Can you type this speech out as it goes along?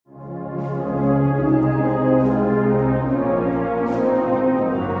Hello,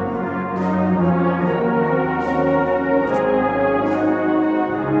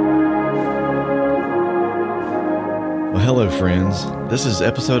 friends. This is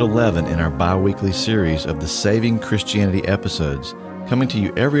episode 11 in our bi-weekly series of the Saving Christianity episodes, coming to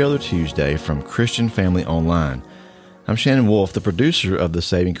you every other Tuesday from Christian Family Online. I'm Shannon Wolf, the producer of the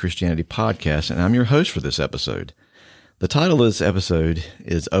Saving Christianity podcast, and I'm your host for this episode. The title of this episode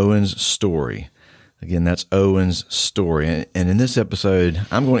is Owen's Story. Again, that's Owen's Story. And in this episode,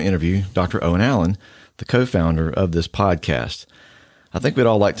 I'm going to interview Dr. Owen Allen, the co-founder of this podcast. I think we'd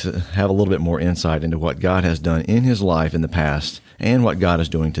all like to have a little bit more insight into what God has done in his life in the past and what God is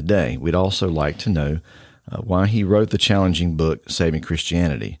doing today. We'd also like to know why he wrote the challenging book, Saving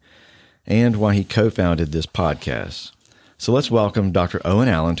Christianity, and why he co-founded this podcast. So let's welcome Dr. Owen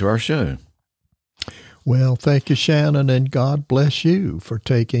Allen to our show. Well, thank you, Shannon, and God bless you for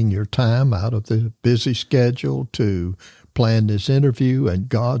taking your time out of the busy schedule to plan this interview, and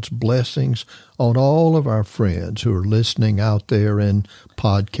God's blessings on all of our friends who are listening out there in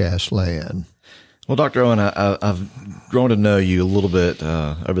podcast land. Well, Dr. Owen, I've grown to know you a little bit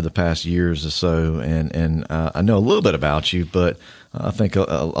over the past years or so, and I know a little bit about you, but I think a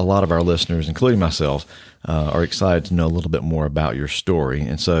lot of our listeners, including myself, are excited to know a little bit more about your story.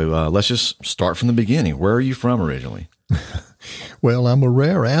 And so let's just start from the beginning. Where are you from originally? Well, I'm a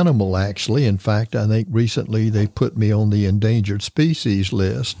rare animal, actually. In fact, I think recently they put me on the endangered species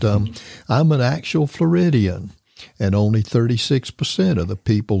list. I'm an actual Floridian, and only 36% of the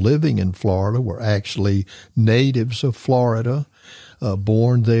people living in Florida were actually natives of Florida,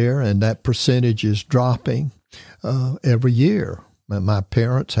 born there, and that percentage is dropping every year. My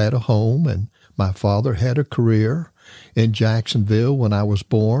parents had a home, and my father had a career in Jacksonville when I was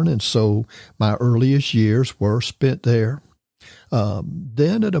born, and so my earliest years were spent there.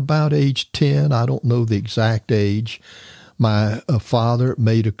 Then at about age 10, I don't know the exact age, my father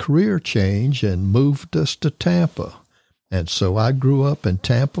made a career change and moved us to Tampa. And so I grew up in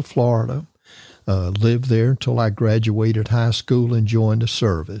Tampa, Florida, lived there until I graduated high school and joined the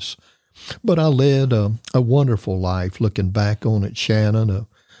service. But I led a wonderful life, looking back on it, Shannon,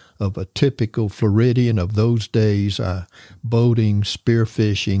 of a typical Floridian of those days, boating,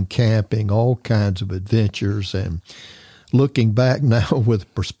 spearfishing, camping, all kinds of adventures. And looking back now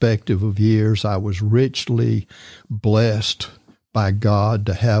with perspective of years, I was richly blessed by God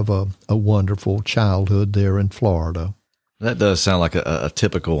to have a wonderful childhood there in Florida. That does sound like a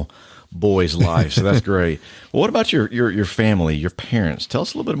typical boy's life, so that's great. Well, what about your family, your parents? Tell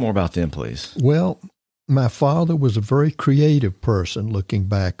us a little bit more about them, please. Well, my father was a very creative person looking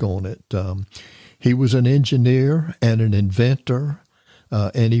back on it. He was an engineer and an inventor,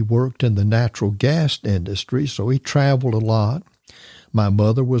 and he worked in the natural gas industry, so he traveled a lot. My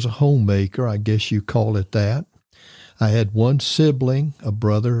mother was a homemaker, I guess you call it that. I had one sibling, a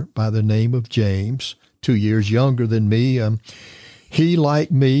brother by the name of James, 2 years younger than me. He,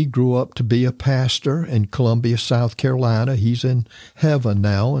 like me, grew up to be a pastor in Columbia, South Carolina. He's in heaven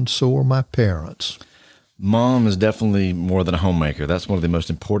now, and so are my parents. Mom is definitely more than a homemaker. That's one of the most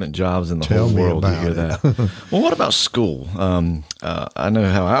important jobs in the whole world. You hear that. Well, what about school? I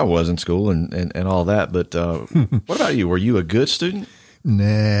know how I was in school and all that, but what about you? Were you a good student?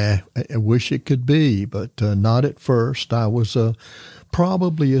 Nah, I wish it could be, but not at first. I was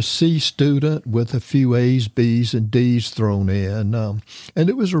probably a C student with a few A's, B's, and D's thrown in. And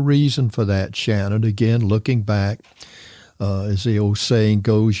it was a reason for that, Shannon. Again, looking back, as the old saying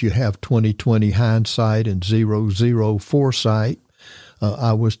goes, you have 20/20 hindsight and 0/0 foresight.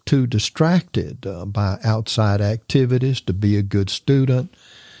 I was too distracted by outside activities to be a good student.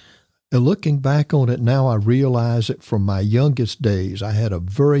 And looking back on it now, I realize that from my youngest days, I had a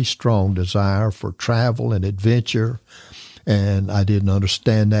very strong desire for travel and adventure, and I didn't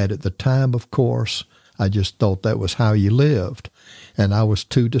understand that at the time, of course. I just thought that was how you lived, and I was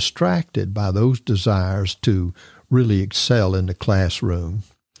too distracted by those desires to really excel in the classroom.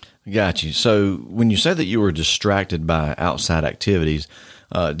 Got you. So when you say that you were distracted by outside activities,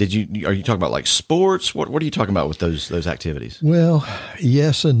 are you talking about like sports? What are you talking about with those activities? Well,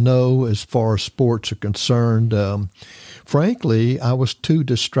 yes and no as far as sports are concerned. Frankly, I was too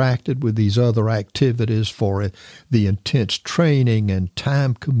distracted with these other activities for the intense training and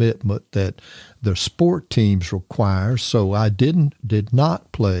time commitment that the sport teams require. So I did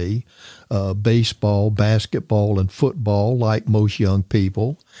not play baseball, basketball, and football like most young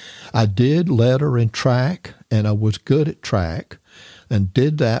people. I did letter and track, and I was good at track. and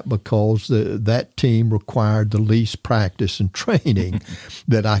did that because that team required the least practice and training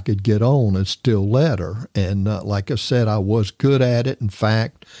that I could get on and still let her. And like I said, I was good at it. In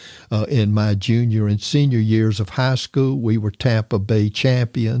fact, in my junior and senior years of high school, we were Tampa Bay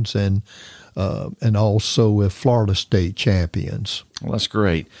champions and also Florida State champions. Well, that's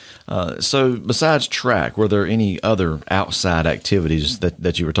great. So besides track, were there any other outside activities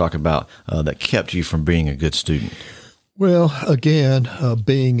that you were talking about that kept you from being a good student? Well, again,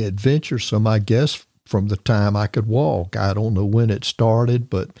 being adventuresome, I guess, from the time I could walk. I don't know when it started,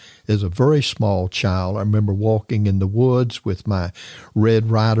 but as a very small child, I remember walking in the woods with my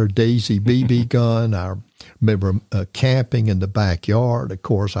Red Ryder Daisy BB gun. I remember camping in the backyard. Of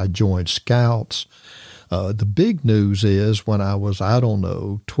course, I joined Scouts. The big news is when I was,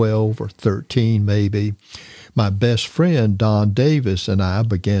 12 or 13 maybe, my best friend, Don Davis, and I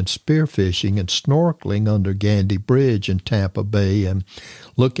began spearfishing and snorkeling under Gandy Bridge in Tampa Bay. And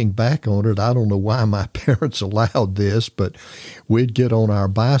looking back on it, I don't know why my parents allowed this, but we'd get on our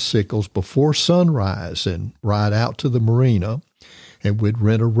bicycles before sunrise and ride out to the marina, and we'd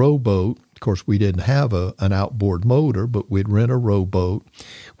rent a rowboat. Of course, we didn't have an outboard motor, but we'd rent a rowboat.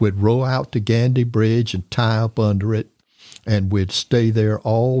 We'd row out to Gandy Bridge and tie up under it, and we'd stay there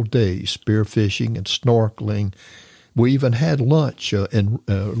all day, spearfishing and snorkeling. We even had lunch and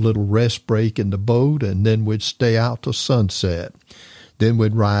a little rest break in the boat, and then we'd stay out till sunset. Then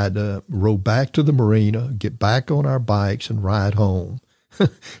we'd row back to the marina, get back on our bikes, and ride home.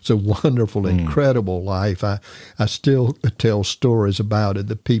 It's a wonderful, incredible life. I still tell stories about it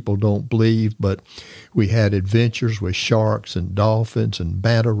that people don't believe, but we had adventures with sharks and dolphins and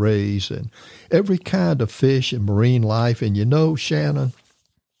manta rays and every kind of fish and marine life. And you know, Shannon,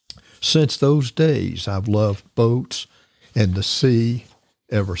 since those days, I've loved boats and the sea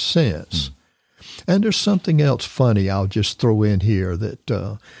ever since. And there's something else funny I'll just throw in here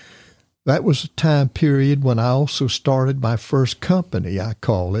that was a time period when I also started my first company, I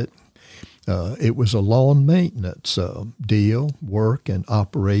call it. It was a lawn maintenance deal, work and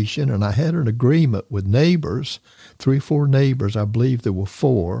operation, and I had an agreement with neighbors, 3 or 4 neighbors, I believe there were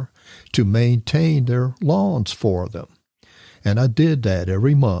 4, to maintain their lawns for them. And I did that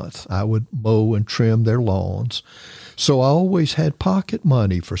every month. I would mow and trim their lawns. So I always had pocket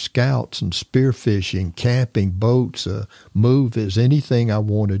money for Scouts and spearfishing, camping, boats, movies, anything I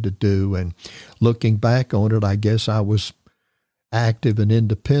wanted to do. And looking back on it, I guess I was active and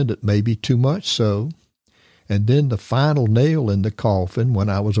independent, maybe too much so. And then the final nail in the coffin, when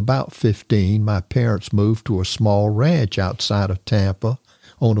I was about 15, my parents moved to a small ranch outside of Tampa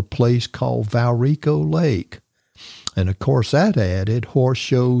on a place called Valrico Lake. And, of course, that added horse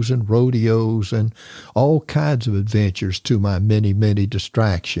shows and rodeos and all kinds of adventures to my many, many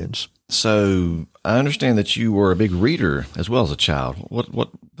distractions. So I understand that you were a big reader as well as a child. What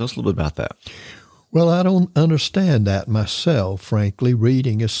tell us a little bit about that. Well, I don't understand that myself, frankly.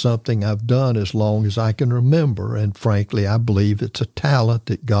 Reading is something I've done as long as I can remember, and frankly, I believe it's a talent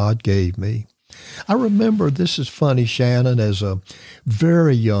that God gave me. I remember, this is funny, Shannon, as a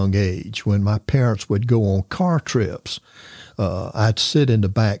very young age when my parents would go on car trips. I'd sit in the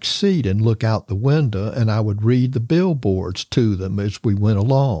back seat and look out the window, and I would read the billboards to them as we went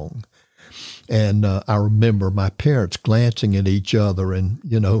along. And I remember my parents glancing at each other and,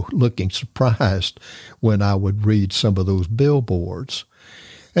 looking surprised when I would read some of those billboards.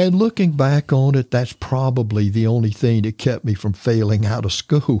 And looking back on it, that's probably the only thing that kept me from failing out of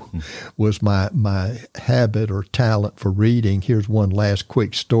school was my habit or talent for reading. Here's one last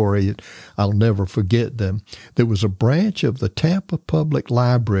quick story. I'll never forget them. There was a branch of the Tampa Public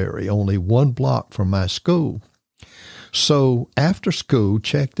Library only 1 block from my school. So after school,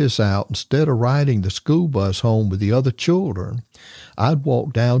 check this out, instead of riding the school bus home with the other children, I'd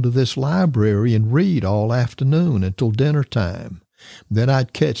walk down to this library and read all afternoon until dinner time. Then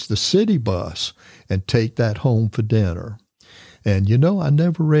I'd catch the city bus and take that home for dinner. And, I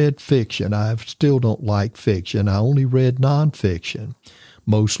never read fiction. I still don't like fiction. I only read nonfiction,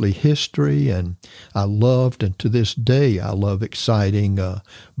 mostly history. And I loved, and to this day, I love exciting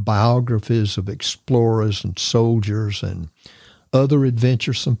biographies of explorers and soldiers and other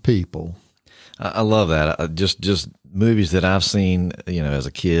adventuresome people. I love that. Just movies that I've seen, as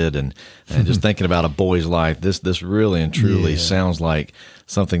a kid, and just thinking about a boy's life. This really and truly sounds like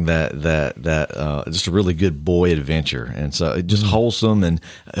something that just a really good boy adventure, and so just wholesome. And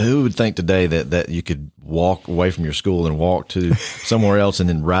who would think today that you could walk away from your school and walk to somewhere else and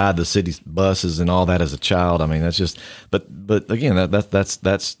then ride the city buses and all that as a child? I mean, that's just. But again,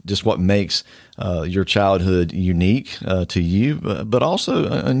 that's just what makes your childhood unique to you, but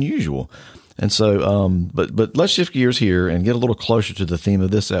also unusual. And so, but let's shift gears here and get a little closer to the theme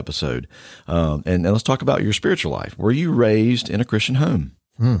of this episode. And let's talk about your spiritual life. Were you raised in a Christian home?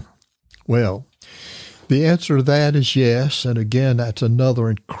 Well, the answer to that is yes. And again, that's another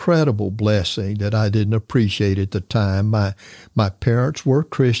incredible blessing that I didn't appreciate at the time. My parents were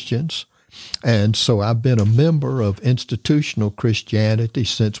Christians. And so I've been a member of institutional Christianity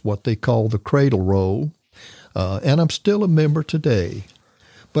since what they call the cradle roll. And I'm still a member today.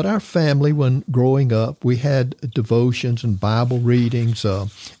 But our family, when growing up, we had devotions and Bible readings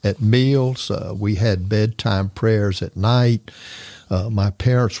at meals. We had bedtime prayers at night. My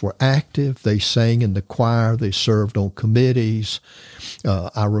parents were active. They sang in the choir. They served on committees.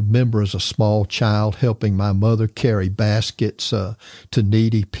 I remember as a small child helping my mother carry baskets to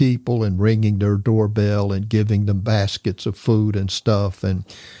needy people and ringing their doorbell and giving them baskets of food and stuff. And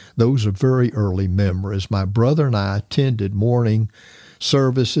those are very early memories. My brother and I attended morning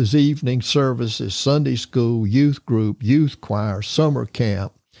services, evening services, Sunday school, youth group, youth choir, summer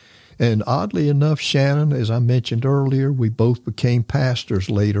camp. And oddly enough, Shannon, as I mentioned earlier, we both became pastors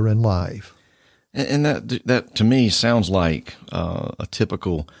later in life. And that to me sounds like a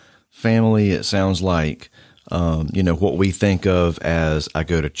typical family. It sounds like, what we think of as I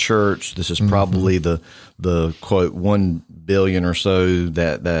go to church. This is probably the quote 1 billion or so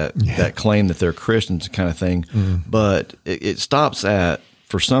that claim that they're Christians kind of thing. But it stops at,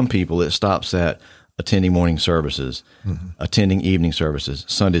 for some people, it stops at attending morning services, attending evening services,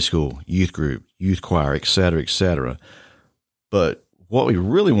 Sunday school, youth group, youth choir, et cetera, et cetera. But what we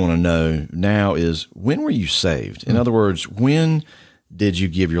really want to know now is, when were you saved? In other words, when did you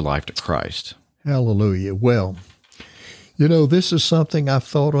give your life to Christ? Hallelujah. Well, this is something I've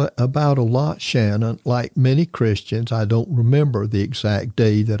thought about a lot, Shannon. Like many Christians, I don't remember the exact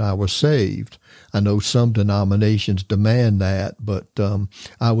day that I was saved. I know some denominations demand that, but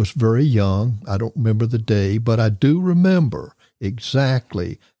I was very young. I don't remember the day, but I do remember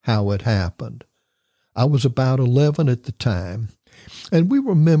exactly how it happened. I was about 11 at the time, and we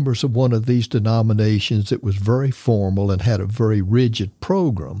were members of one of these denominations that was very formal and had a very rigid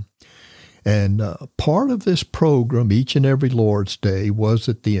program. And part of this program, each and every Lord's Day, was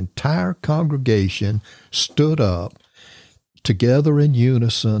that the entire congregation stood up together in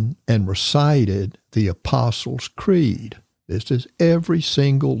unison and recited the Apostles' Creed. This is every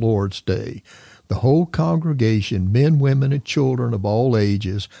single Lord's Day. The whole congregation, men, women, and children of all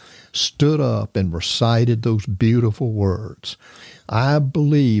ages, stood up and recited those beautiful words. I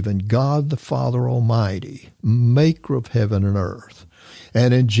believe in God the Father Almighty, maker of heaven and earth,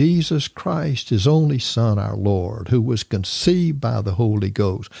 and in Jesus Christ, his only Son, our Lord, who was conceived by the Holy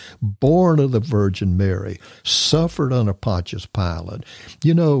Ghost, born of the Virgin Mary, suffered under Pontius Pilate.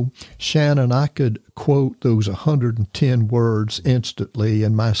 Shannon, I could quote those 110 words instantly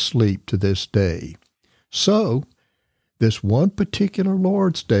in my sleep to this day. So, this one particular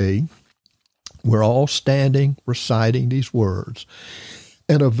Lord's Day, we're all standing, reciting these words.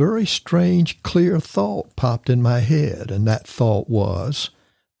 And a very strange, clear thought popped in my head, and that thought was,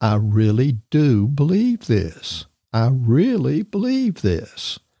 I really do believe this. I really believe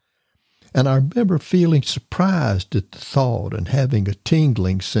this. And I remember feeling surprised at the thought and having a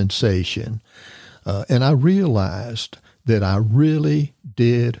tingling sensation. And I realized that I really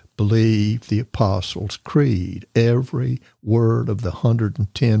did believe the Apostles' Creed, every word of the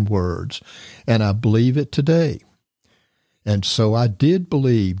 110 words, and I believe it today. And so I did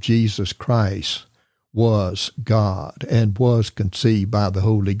believe Jesus Christ was God and was conceived by the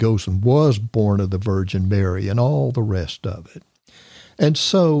Holy Ghost and was born of the Virgin Mary and all the rest of it. And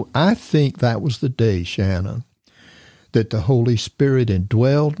so I think that was the day, Shannon, that the Holy Spirit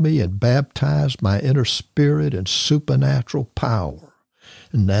indwelled me and baptized my inner spirit in supernatural power.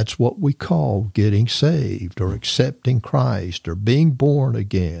 And that's what we call getting saved or accepting Christ or being born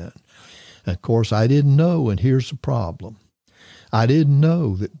again. And of course, I didn't know, and here's the problem. I didn't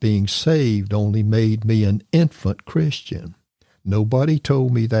know that being saved only made me an infant Christian. Nobody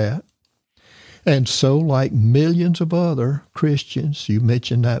told me that. And so, like millions of other Christians, you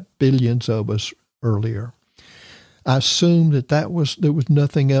mentioned that billions of us earlier, I assumed that there was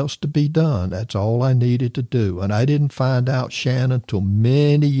nothing else to be done. That's all I needed to do. And I didn't find out, Shannon, until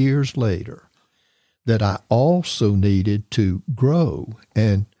many years later, that I also needed to grow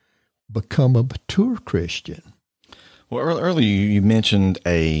and become a mature Christian. Well, earlier you mentioned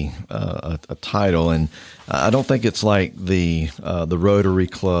a title, and I don't think it's like the Rotary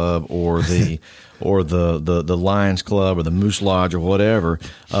Club or the Lions Club or the Moose Lodge or whatever.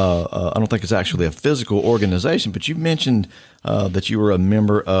 I don't think it's actually a physical organization. But you mentioned that you were a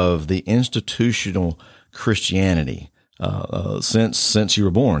member of the institutional Christianity. since you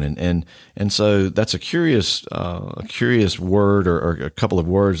were born, and so that's a curious word or a couple of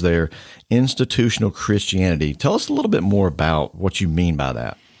words there. Institutional Christianity. Tell us a little bit more about what you mean by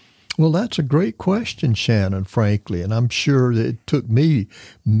that. Well, that's a great question, Shannon, frankly, and I'm sure that it took me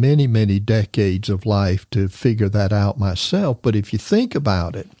many, many decades of life to figure that out myself. But if you think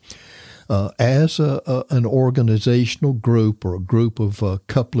about it, as an organizational group or a group of a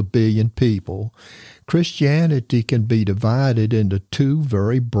couple of billion people, Christianity can be divided into two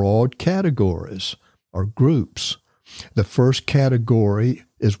very broad categories or groups. The first category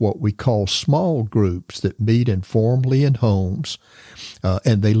is what we call small groups that meet informally in homes,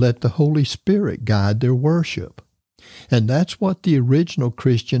 and they let the Holy Spirit guide their worship. And that's what the original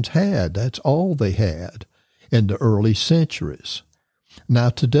Christians had. That's all they had in the early centuries. Now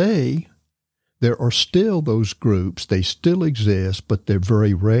today, there are still those groups. They still exist, but they're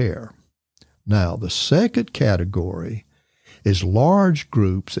very rare. Now, the second category is large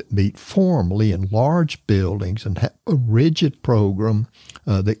groups that meet formally in large buildings and have a rigid program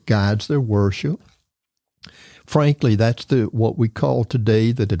that guides their worship. Frankly, that's what we call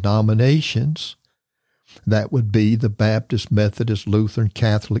today the denominations. That would be the Baptist, Methodist, Lutheran,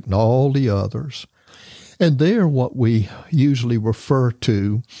 Catholic, and all the others. And they're what we usually refer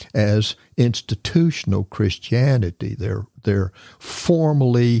to as institutional Christianity. They're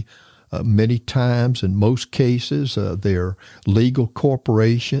formally, many times, in most cases, they're legal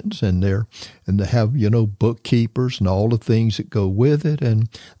corporations, and they have bookkeepers and all the things that go with it, and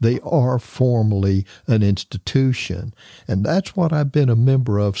they are formally an institution. And that's what I've been a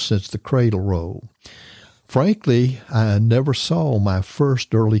member of since the cradle roll. Frankly, I never saw my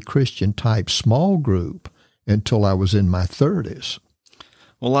first early Christian-type small group until I was in my 30s.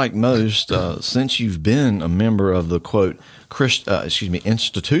 Well, like most, since you've been a member of the, quote,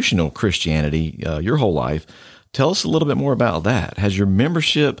 institutional Christianity your whole life, tell us a little bit more about that. Has your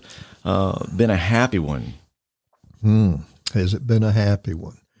membership been a happy one? Has it been a happy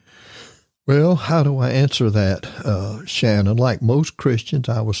one? Well, how do I answer that, Shannon? Like most Christians,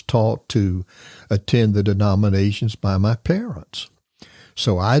 I was taught to attend the denominations by my parents.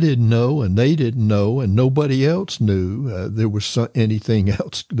 So I didn't know, and they didn't know, and nobody else knew there was anything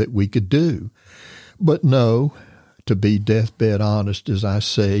else that we could do. But no, to be deathbed honest, as I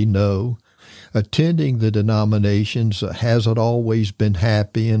say, no. Attending the denominations hasn't always been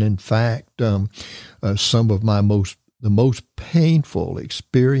happy, and in fact, some of the most painful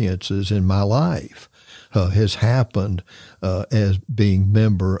experiences in my life has happened as being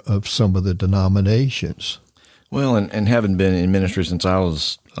member of some of the denominations. Well, and having been in ministry since I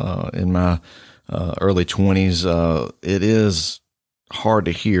was in my early 20s, it is hard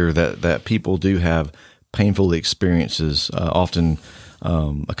to hear that people do have painful experiences, often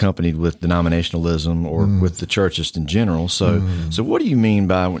accompanied with denominationalism or with the church just in general. So what do you mean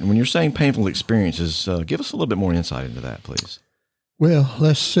by, when you're saying painful experiences, give us a little bit more insight into that, please. Well,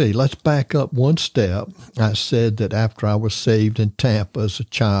 let's see. Let's back up one step. I said that after I was saved in Tampa as a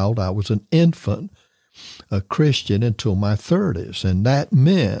child, I was an infant, a Christian until my 30s. And that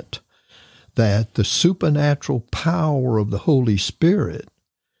meant that the supernatural power of the Holy Spirit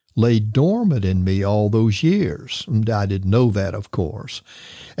lay dormant in me all those years. And I didn't know that, of course.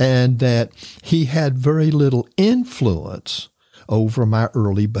 And that he had very little influence over my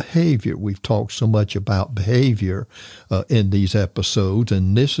early behavior. We've talked so much about behavior in these episodes,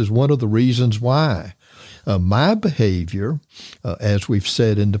 and this is one of the reasons why. My behavior, as we've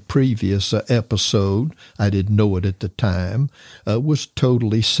said in the previous episode, I didn't know it at the time, was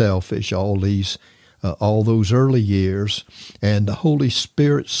totally selfish all those early years, and the Holy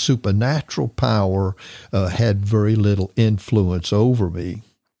Spirit's supernatural power had very little influence over me.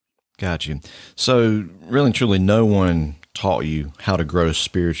 Got you. So really and truly, no one taught you how to grow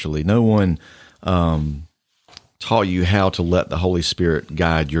spiritually. No one taught you how to let the Holy Spirit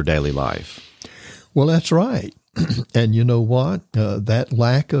guide your daily life. Well, that's right. And you know what? That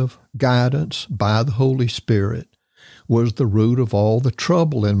lack of guidance by the Holy Spirit was the root of all the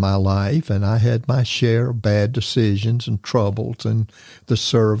trouble in my life, and I had my share of bad decisions and troubles in the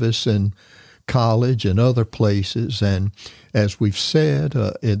service and college and other places. And as we've said,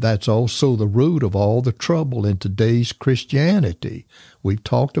 that's also the root of all the trouble in today's Christianity. We've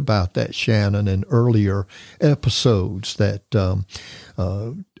talked about that, Shannon, in earlier episodes, that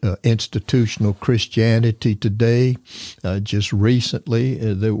institutional Christianity today, just recently,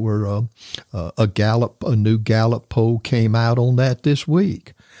 there were a new Gallup poll came out on that this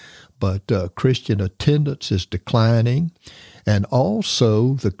week. But Christian attendance is declining, and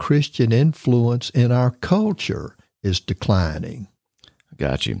also the Christian influence in our culture is declining.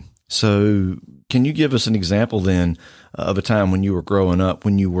 Got you. So Can you give us an example then of a time when you were growing up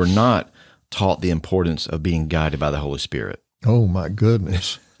when you were not taught the importance of being guided by the Holy Spirit? Oh, my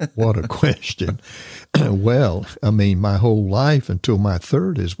goodness. What a question. Well, I mean, my whole life until my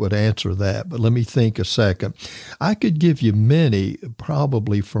 30s would answer that, but let me think a second. I could give you many,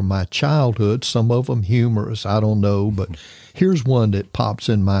 probably from my childhood, some of them humorous, I don't know, but here's one that pops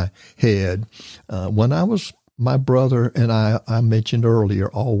in my head. When I was, my brother and I mentioned earlier,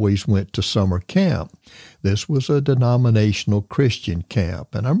 always went to summer camp. This was a denominational Christian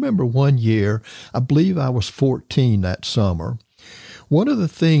camp. And I remember one year, I believe I was 14 that summer. One of the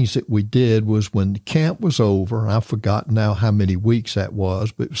things that we did was when the camp was over, I've forgotten now how many weeks that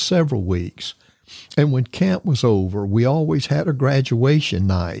was, but it was several weeks. And when camp was over, we always had a graduation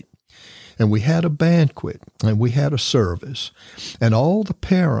night. And we had a banquet, and we had a service. And all the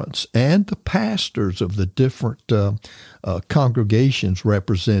parents and the pastors of the different congregations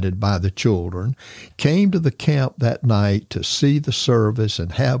represented by the children came to the camp that night to see the service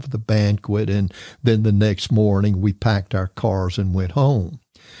and have the banquet. And then the next morning, we packed our cars and went home.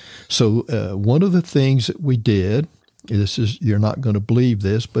 So one of the things that we did, you're not going to believe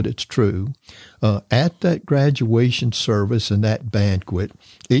this, but it's true. At that graduation service and that banquet,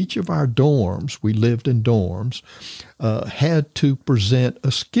 each of our dorms, we lived in dorms, had to present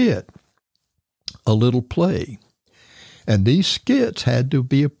a skit, a little play. And these skits had to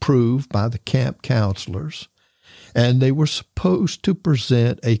be approved by the camp counselors, and they were supposed to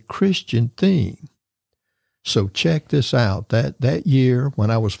present a Christian theme. So check this out. That year,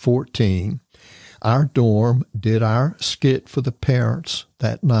 when I was 14, our dorm did our skit for the parents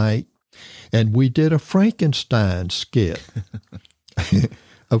that night, and we did a Frankenstein skit.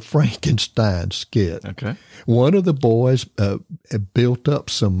 A Frankenstein skit. Okay. One of the boys built up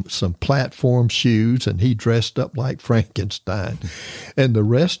some platform shoes, and he dressed up like Frankenstein. And the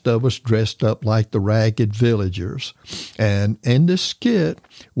rest of us dressed up like the ragged villagers. And in this skit,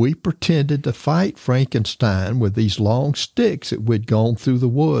 we pretended to fight Frankenstein with these long sticks that we'd gone through the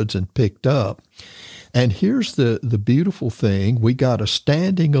woods and picked up. And here's the beautiful thing. We got a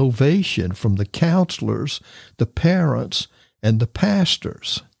standing ovation from the counselors, the parents, and the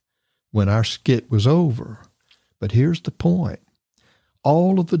pastors when our skit was over. But here's the point.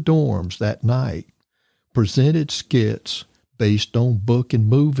 All of the dorms that night presented skits based on book and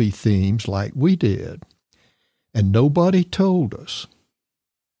movie themes like we did. And nobody told us.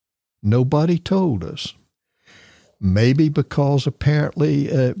 Nobody told us. Maybe because apparently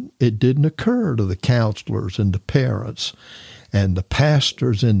it didn't occur to the counselors and the parents and the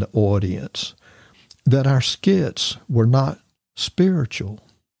pastors in the audience that our skits were not spiritual.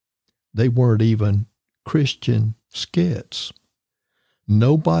 They weren't even Christian skits.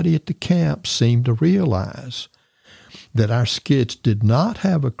 Nobody at the camp seemed to realize that our skits did not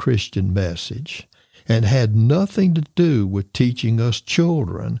have a Christian message and had nothing to do with teaching us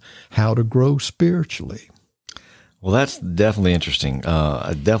children how to grow spiritually. Well, that's definitely interesting.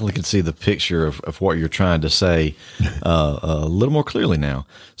 I definitely can see the picture of what you're trying to say a little more clearly now.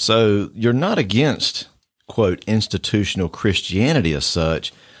 So you're not against, quote, institutional Christianity as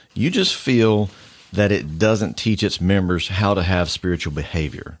such. You just feel that it doesn't teach its members how to have spiritual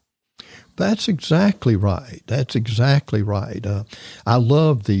behavior. That's exactly right. That's exactly right. I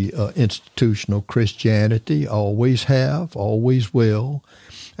love the institutional Christianity. Always have, always will.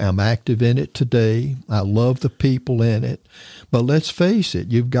 I'm active in it today. I love the people in it. But let's face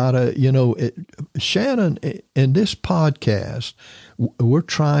it, you've got to, Shannon, in this podcast, we're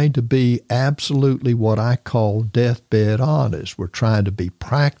trying to be absolutely what I call deathbed honest. We're trying to be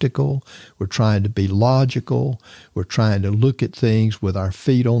practical. We're trying to be logical. We're trying to look at things with our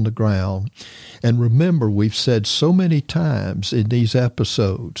feet on the ground. And remember, we've said so many times in these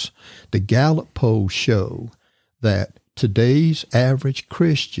episodes, the Gallup polls show that today's average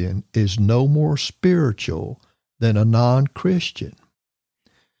Christian is no more spiritual than a non-Christian.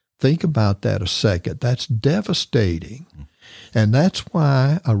 Think about that a second. That's devastating. And that's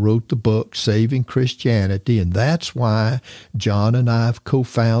why I wrote the book, Saving Christianity, and that's why John and I have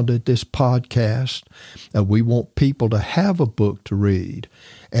co-founded this podcast. We want people to have a book to read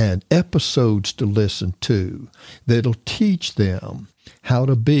and episodes to listen to that'll teach them how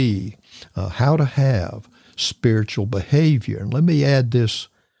to be, how to have spiritual behavior. And let me add this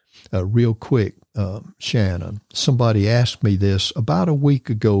real quick, Shannon. Somebody asked me this about a week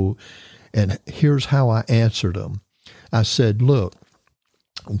ago, and here's how I answered them. I said, look,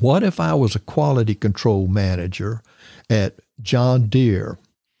 what if I was a quality control manager at John Deere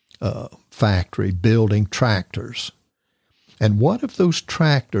factory building tractors? And what if those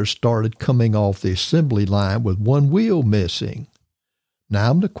tractors started coming off the assembly line with one wheel missing?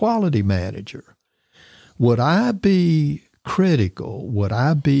 Now I'm the quality manager. would I be critical? Would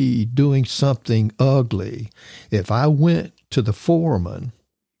I be doing something ugly if I went to the foreman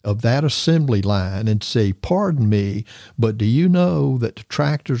of that assembly line and say, pardon me, but do you know that the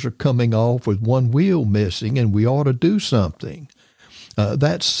tractors are coming off with one wheel missing and we ought to do something?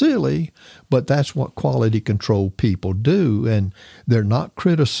 That's silly, but that's what quality control people do, and they're not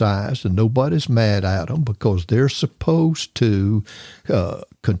criticized, and nobody's mad at them because they're supposed to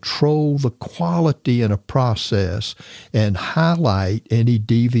control the quality in a process and highlight any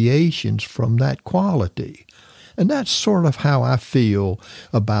deviations from that quality. And that's sort of how I feel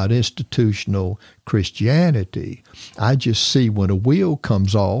about institutional Christianity. I just see when a wheel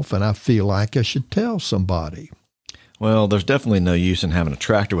comes off, and I feel like I should tell somebody. Well, there's definitely no use in having a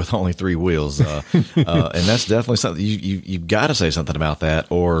tractor with only 3 wheels, and that's definitely something you've got to say something about that,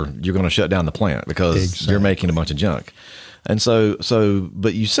 or you're going to shut down the plant because you're making a bunch of junk. And so,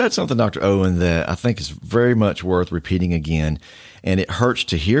 but you said something, Dr. Owen, that I think is very much worth repeating again, and it hurts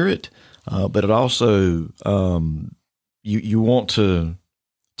to hear it, but it also you want to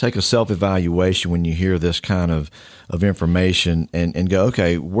take a self-evaluation when you hear this kind of information and go,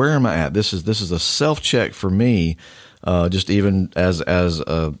 okay, where am I at? This is a self-check for me. Just even as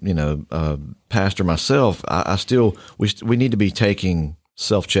a pastor myself, I still we need to be taking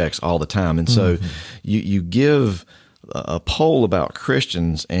self-checks all the time. And so you give a poll about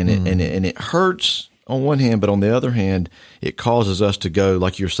Christians, and it hurts on one hand, but on the other hand, it causes us to go,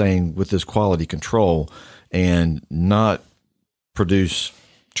 like you're saying, with this quality control and not produce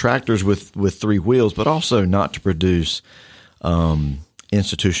tractors with 3 wheels, but also not to produce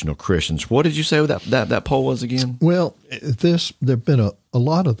institutional Christians. What did you say that poll was again? Well, there've been a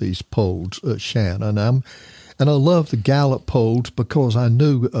lot of these polls, Shannon. And I love the Gallup polls because I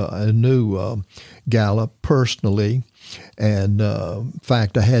knew Gallup personally. And in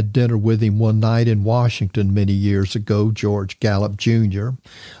fact, I had dinner with him one night in Washington many years ago, George Gallup Jr.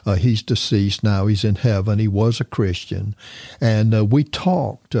 He's deceased now. He's in heaven. He was a Christian. And we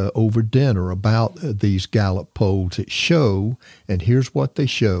talked over dinner about these Gallup polls that show, and here's what they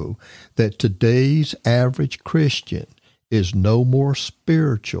show, that today's average Christian is no more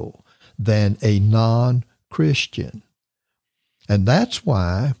spiritual than a non-Christian. And that's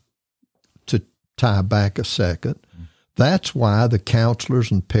why, to tie back a second, that's why the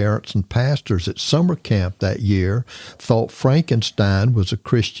counselors and parents and pastors at summer camp that year thought Frankenstein was a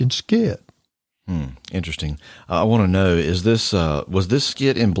Christian skit. Interesting. I want to know, was this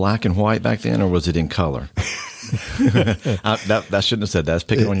skit in black and white back then, or was it in color? That shouldn't have said that. I was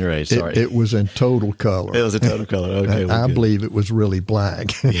picking on your age. Sorry. It was in total color. It was in total color. Okay. I believe it was really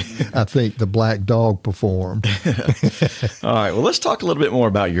black. I think the black dog performed. All right. Well, let's talk a little bit more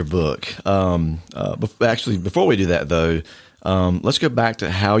about your book. Actually, before we do that, though, let's go back to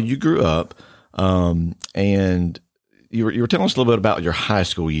how you grew up. And you were telling us a little bit about your high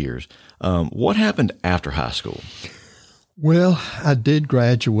school years. What happened after high school? Well, I did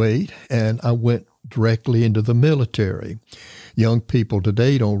graduate, and I went directly into the military. Young people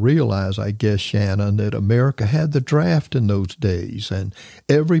today don't realize, I guess, Shannon, that America had the draft in those days, and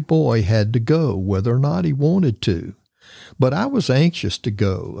every boy had to go, whether or not he wanted to. But I was anxious to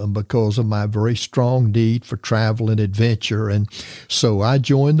go because of my very strong need for travel and adventure, and so I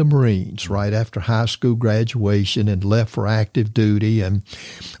joined the Marines right after high school graduation and left for active duty. And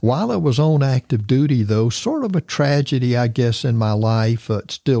while I was on active duty, though, sort of a tragedy, I guess, in my life,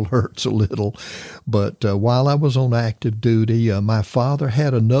 it still hurts a little, but while I was on active duty, my father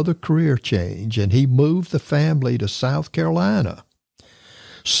had another career change, and he moved the family to South Carolina.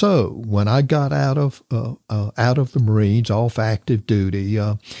 So when I got out of the Marines, off active duty,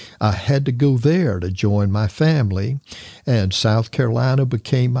 I had to go there to join my family, and South Carolina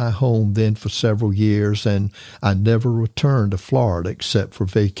became my home then for several years, and I never returned to Florida except for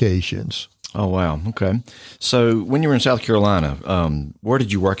vacations. Oh, wow. Okay. So when you were in South Carolina, where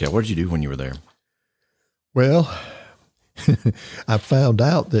did you work at? What did you do when you were there? Well, I found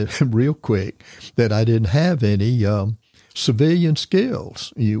out that real quick that I didn't have any civilian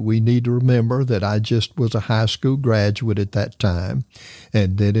skills. We need to remember that I just was a high school graduate at that time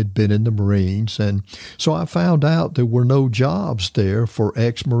and then had been in the Marines. And so I found out there were no jobs there for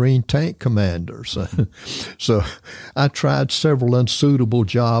ex-Marine tank commanders. So I tried several unsuitable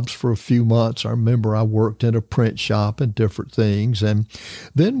jobs for a few months. I remember I worked in a print shop and different things. And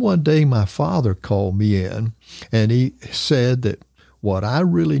then one day my father called me in, and he said that what I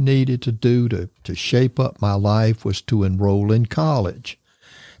really needed to do to shape up my life was to enroll in college.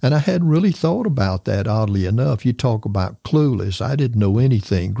 And I hadn't really thought about that, oddly enough. You talk about clueless. I didn't know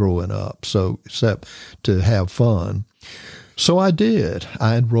anything growing up, so except to have fun. So I did.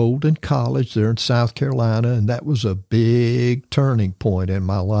 I enrolled in college there in South Carolina, and that was a big turning point in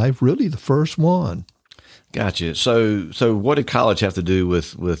my life, really the first one. Gotcha. So what did college have to do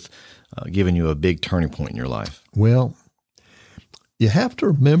with giving you a big turning point in your life? Well, you have to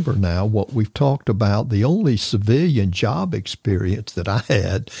remember now what we've talked about. The only civilian job experience that I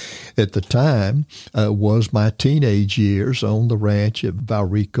had at the time was my teenage years on the ranch at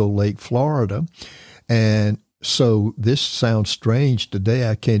Valrico Lake, Florida. And so this sounds strange today.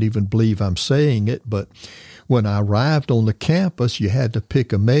 I can't even believe I'm saying it, but when I arrived on the campus, you had to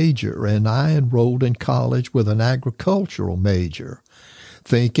pick a major, and I enrolled in college with an agricultural major,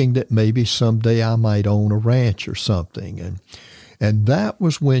 thinking that maybe someday I might own a ranch or something. And that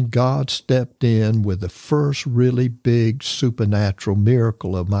was when God stepped in with the first really big supernatural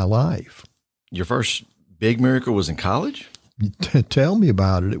miracle of my life. Your first big miracle was in college? Tell me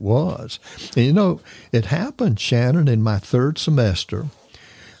about it. It was. And it happened, Shannon, in my third semester.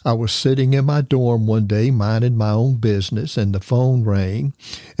 I was sitting in my dorm one day, minding my own business, and the phone rang,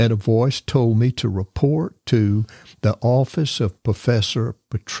 and a voice told me to report to the office of Professor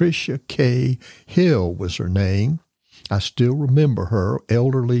Patricia K. Hill was her name. I still remember her,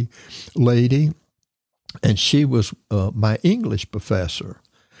 elderly lady, and she was my English professor.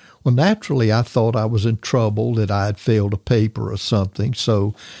 Well, naturally, I thought I was in trouble, that I had failed a paper or something,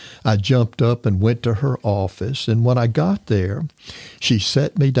 so I jumped up and went to her office, and when I got there, she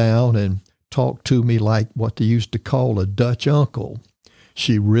sat me down and talked to me like what they used to call a Dutch uncle.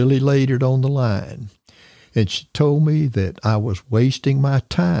 She really laid it on the line, and she told me that I was wasting my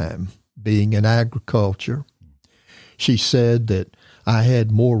time being in agriculture. She said that I had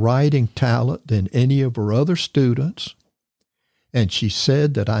more writing talent than any of her other students, and she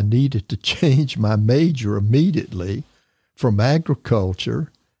said that I needed to change my major immediately from agriculture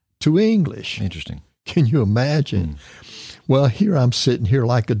to English. Interesting. Can you imagine? Well, here I'm sitting here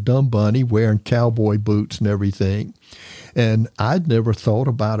like a dumb bunny wearing cowboy boots and everything, and I'd never thought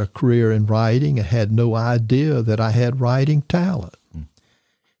about a career in writing and had no idea that I had writing talent.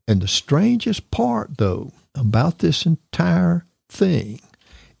 And the strangest part, though, about this entire thing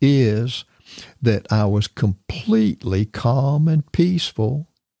is that I was completely calm and peaceful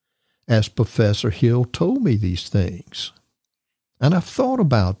as Professor Hill told me these things. And I've thought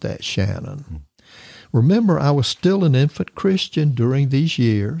about that, Shannon. Remember, I was still an infant Christian during these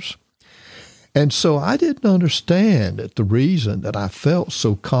years, and so I didn't understand that the reason that I felt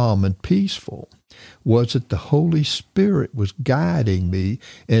so calm and peaceful was that the Holy Spirit was guiding me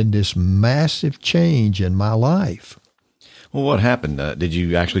in this massive change in my life. Well, what happened? Did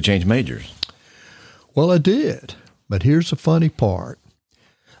you actually change majors? Well, I did. But here's the funny part.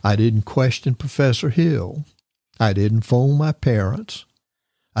 I didn't question Professor Hill. I didn't phone my parents.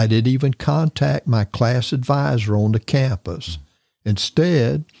 I didn't even contact my class advisor on the campus.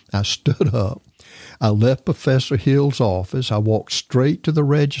 Instead, I stood up. I left Professor Hill's office. I walked straight to the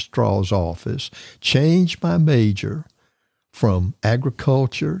registrar's office, changed my major from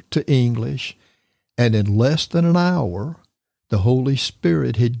agriculture to English, and in less than an hour, the Holy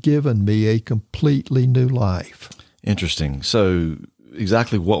Spirit had given me a completely new life. Interesting. So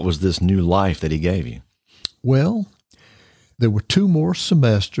exactly what was this new life that he gave you? Well, there were 2 more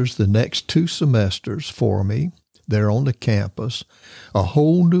semesters, the next 2 semesters for me there on the campus. A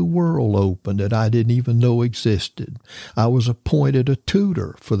whole new world opened that I didn't even know existed. I was appointed a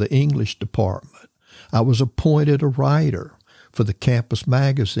tutor for the English department. I was appointed a writer for the campus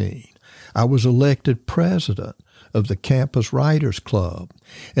magazine. I was elected president of the Campus Writers Club.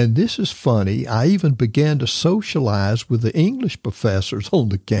 And this is funny, I even began to socialize with the English professors on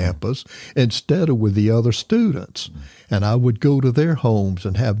the campus instead of with the other students. And I would go to their homes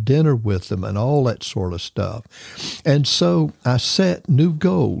and have dinner with them and all that sort of stuff. And so I set new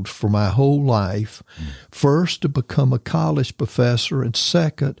goals for my whole life. First, to become a college professor, and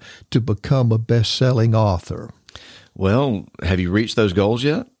second, to become a best-selling author. Well, have you reached those goals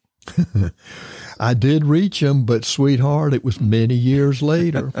yet? I did reach them, but sweetheart, it was many years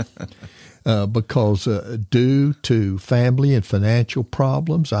later because due to family and financial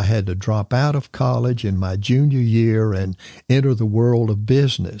problems, I had to drop out of college in my junior year and enter the world of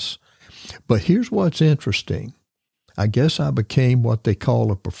business. But here's what's interesting. I guess I became what they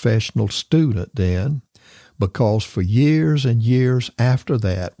call a professional student then, because for years and years after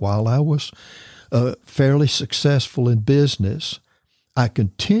that, while I was fairly successful in business, I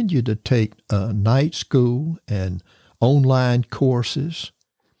continued to take night school and online courses.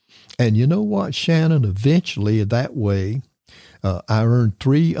 And you know what, Shannon? Eventually, that way, I earned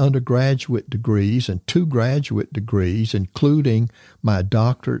 3 undergraduate degrees and 2 graduate degrees, including my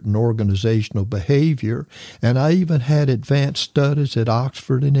doctorate in organizational behavior, and I even had advanced studies at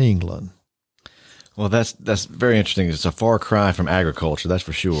Oxford in England. Well, that's very interesting. It's a far cry from agriculture, that's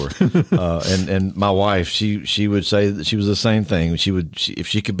for sure. And my wife, she would say that she was the same thing. If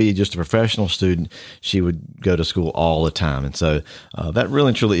she could be just a professional student, she would go to school all the time. And so that really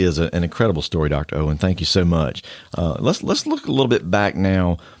and truly is an incredible story, Dr. Owen. Thank you so much. Let's look a little bit back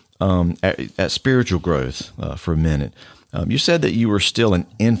now at spiritual growth for a minute. You said that you were still an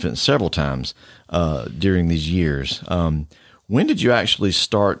infant several times during these years. When did you actually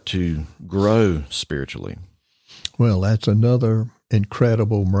start to grow spiritually? Well, that's another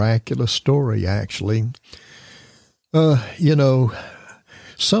incredible, miraculous story, actually.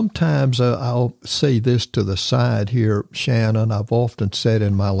 Sometimes I'll say this to the side here, Shannon. I've often said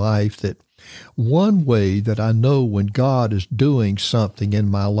in my life that one way that I know when God is doing something in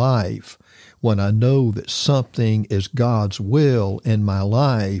my life, when I know that something is God's will in my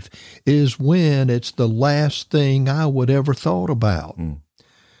life, is when it's the last thing I would ever thought about.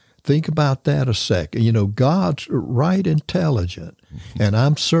 Think about that a second. God's right intelligent, and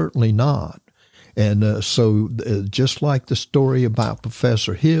I'm certainly not. And so just like the story about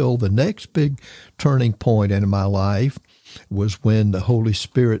Professor Hill, the next big turning point in my life was when the Holy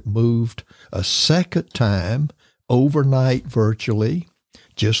Spirit moved a second time, overnight virtually,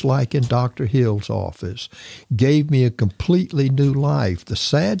 just like in Dr. Hill's office, gave me a completely new life. The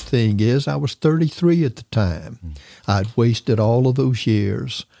sad thing is I was 33 at the time. I'd wasted all of those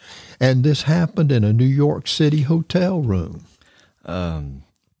years. And this happened in a New York City hotel room.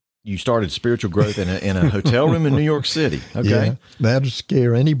 You started spiritual growth in a hotel room in New York City. Okay. Yeah, that'd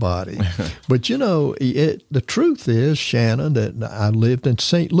scare anybody. But, the truth is, Shannon, that I lived in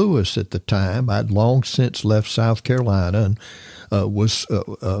St. Louis at the time. I'd long since left South Carolina and was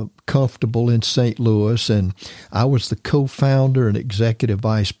comfortable in St. Louis, and I was the co-founder and executive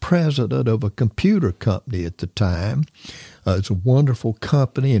vice president of a computer company at the time. It's a wonderful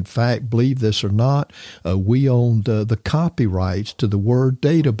company. In fact, believe this or not, we owned the copyrights to the Word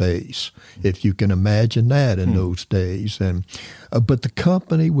database, if you can imagine that in those days. And but the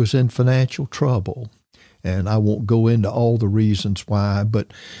company was in financial trouble. And I won't go into all the reasons why,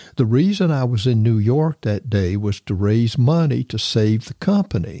 but the reason I was in New York that day was to raise money to save the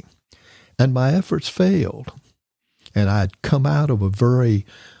company. And my efforts failed. And I'd come out of a very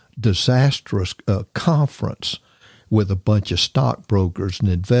disastrous conference with a bunch of stockbrokers and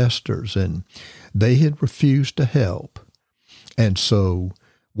investors, and they had refused to help. And so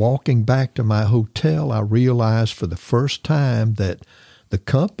walking back to my hotel, I realized for the first time that the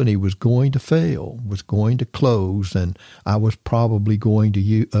company was going to fail, was going to close, and I was probably going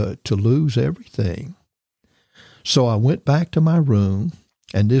to lose everything. So I went back to my room,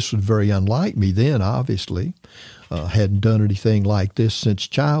 and this was very unlike me then, obviously. Hadn't done anything like this since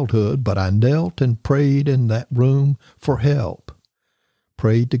childhood, but I knelt and prayed in that room for help,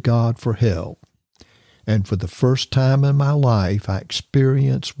 prayed to God for help. And for the first time in my life, I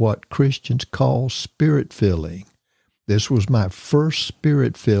experienced what Christians call spirit filling. This was my first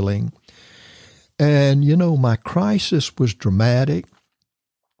spirit filling. And, my crisis was dramatic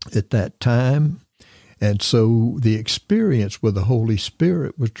at that time. And so the experience with the Holy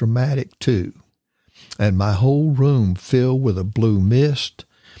Spirit was dramatic too. And my whole room filled with a blue mist,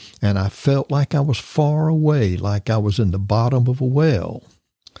 and I felt like I was far away, like I was in the bottom of a well.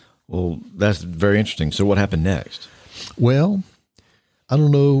 Well, that's very interesting. So what happened next? Well, I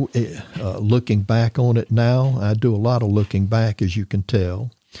don't know, looking back on it now, I do a lot of looking back, as you can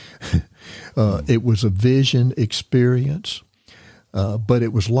tell. It was a vision experience, but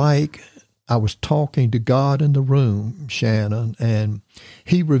it was like I was talking to God in the room, Shannon, and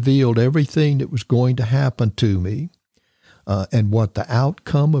He revealed everything that was going to happen to me and what the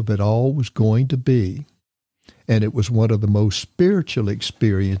outcome of it all was going to be. And it was one of the most spiritual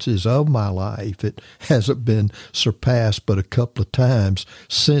experiences of my life. It hasn't been surpassed but a couple of times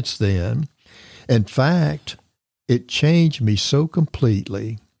since then. In fact, it changed me so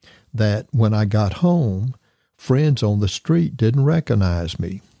completely that when I got home, friends on the street didn't recognize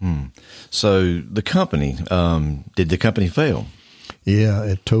me. So the company, did the company fail? Yeah,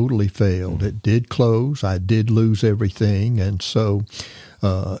 it totally failed. It did close. I did lose everything. And so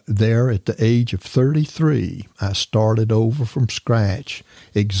there at the age of 33, I started over from scratch,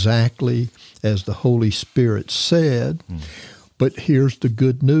 exactly as the Holy Spirit said. But here's the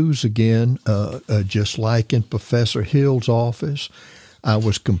good news again. Just like in Professor Hill's office, I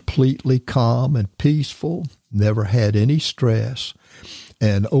was completely calm and peaceful, never had any stress.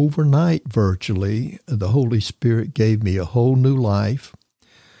 And overnight, virtually, the Holy Spirit gave me a whole new life.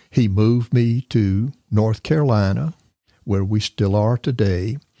 He moved me to North Carolina, where we still are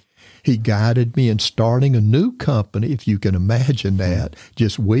today. He guided me in starting a new company, if you can imagine that,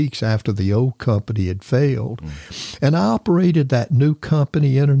 just weeks after the old company had failed. And I operated that new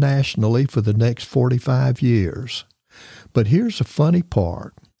company internationally for the next 45 years. But here's the funny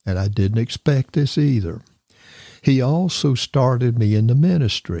part, and I didn't expect this either. He also started me in the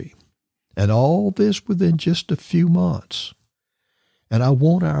ministry, and all this within just a few months. And I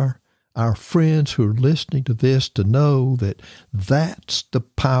want our friends who are listening to this to know that that's the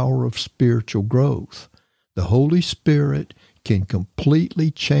power of spiritual growth. The Holy Spirit can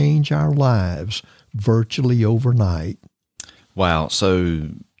completely change our lives virtually overnight. Wow. So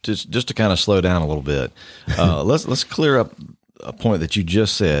just to kind of slow down a little bit, let's clear up a point that you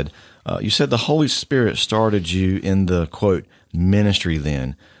just said. You said the Holy Spirit started you in the, quote, ministry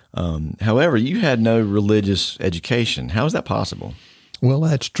then. However, you had no religious education. How is that possible? Well,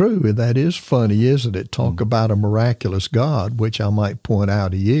 that's true. And that is funny, isn't it? Talk about a miraculous God, which I might point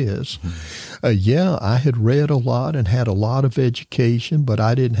out he is. Yeah, I had read a lot and had a lot of education, but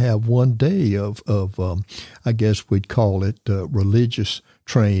I didn't have one day of I guess we'd call it religious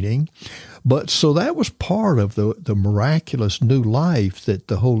training. But so that was part of the miraculous new life that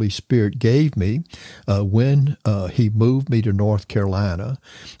the Holy Spirit gave me when he moved me to North Carolina.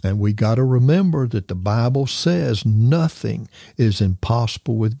 And we got to remember that the Bible says nothing is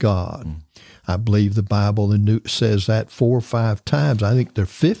impossible with God. I believe the Bible says that 4 or 5 times. I think there are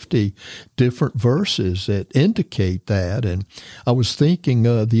 50 different verses that indicate that. And I was thinking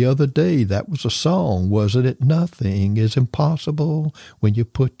the other day, that was a song, wasn't it? Nothing is impossible when you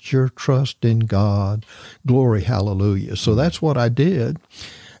put your trust in God. Glory, hallelujah. So that's what I did.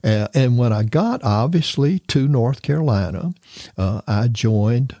 And when I got, obviously, to North Carolina, I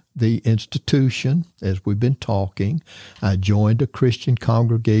joined the institution, as we've been talking. I joined a Christian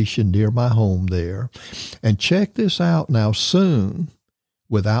congregation near my home there. And check this out now, soon,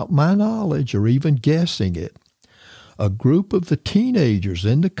 without my knowledge or even guessing it, a group of the teenagers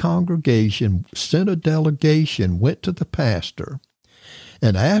in the congregation sent a delegation, went to the pastor,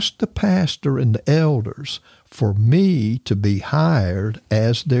 and asked the pastor and the elders for me to be hired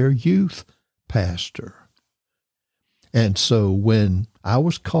as their youth pastor. And so when I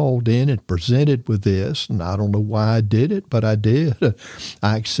was called in and presented with this, and I don't know why I did it, but I did.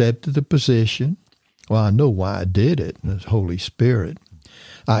 I accepted the position. Well, I know why I did it, the Holy Spirit.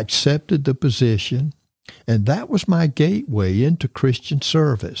 I accepted the position, and that was my gateway into Christian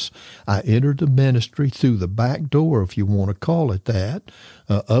service. I entered the ministry through the back door, if you want to call it that,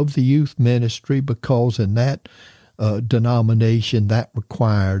 of the youth ministry, because in that denomination that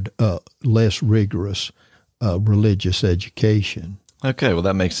required less rigorous religious education. Okay, well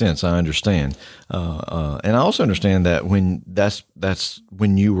that makes sense. I understand, and I also understand that when that's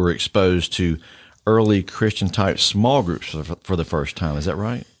when you were exposed to early Christian type small groups for the first time. Is that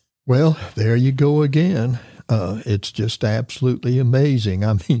right? Well, there you go again. It's just absolutely amazing.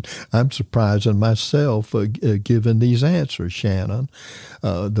 I mean, I'm surprising myself given these answers, Shannon.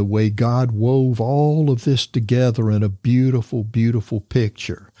 The way God wove all of this together in a beautiful, beautiful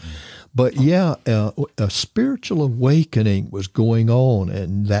picture. But yeah, a spiritual awakening was going on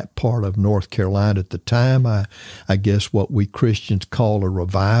in that part of North Carolina at the time. I guess what we Christians call a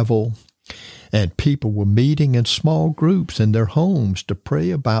revival. And people were meeting in small groups in their homes to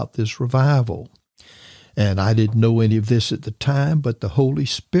pray about this revival. And I didn't know any of this at the time, but the Holy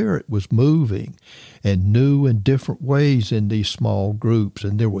Spirit was moving in new and different ways in these small groups.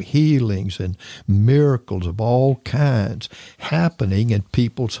 And there were healings and miracles of all kinds happening in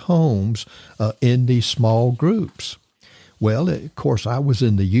people's homes in these small groups. Well, of course, I was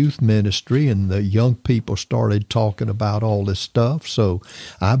in the youth ministry, and the young people started talking about all this stuff. So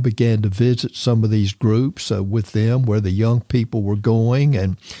I began to visit some of these groups with them where the young people were going.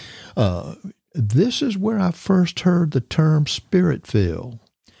 And this is where I first heard the term Spirit-filled.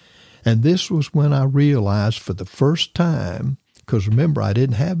 And this was when I realized for the first time, because remember, I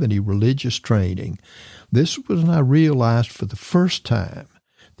didn't have any religious training. This was when I realized for the first time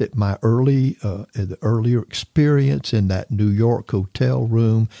that my earlier experience in that New York hotel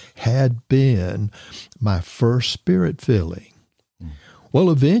room had been my first Spirit filling. Well,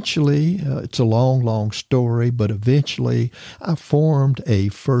 eventually, it's a long, long story, but eventually I formed a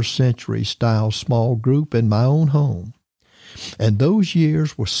first century style small group in my own home. And those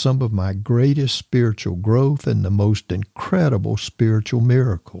years were some of my greatest spiritual growth and the most incredible spiritual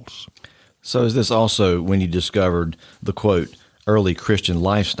miracles. So is this also when you discovered the, quote, early Christian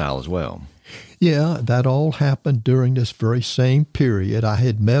lifestyle as well? Yeah, that all happened during this very same period. I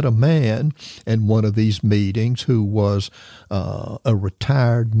had met a man in one of these meetings who was a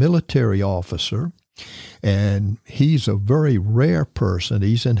retired military officer, and he's a very rare person.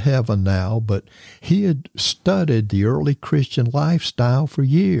 He's in heaven now, but he had studied the early Christian lifestyle for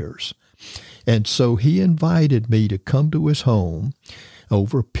years. And so he invited me to come to his home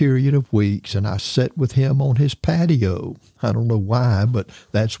over a period of weeks, and I sat with him on his patio. I don't know why, but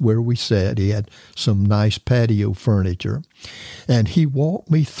that's where we sat. He had some nice patio furniture, and he walked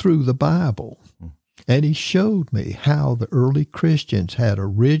me through the Bible, and he showed me how the early Christians had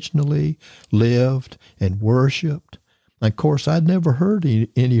originally lived and worshiped. Of course, I'd never heard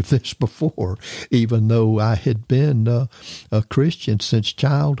any of this before, even though I had been a Christian since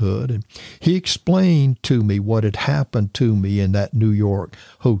childhood. And he explained to me what had happened to me in that New York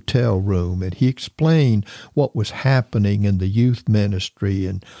hotel room. And he explained what was happening in the youth ministry.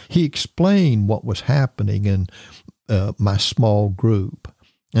 And he explained what was happening in my small group.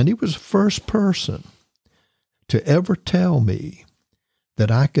 And he was the first person to ever tell me that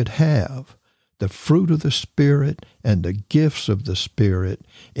I could have the fruit of the Spirit and the gifts of the Spirit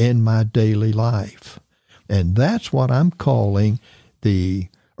in my daily life. And that's what I'm calling the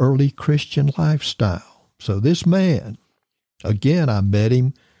early Christian lifestyle. So this man, again, I met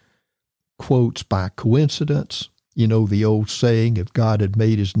him, quotes, by coincidence. You know the old saying, if God had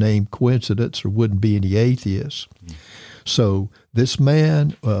made his name coincidence, there wouldn't be any atheists. So this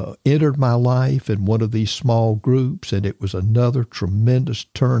man entered my life in one of these small groups, and it was another tremendous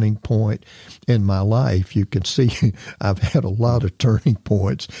turning point in my life. You can see I've had a lot of turning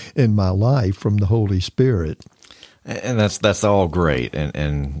points in my life from the Holy Spirit. And that's all great,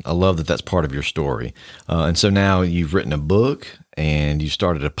 and I love that that's part of your story. And so now you've written a book, and you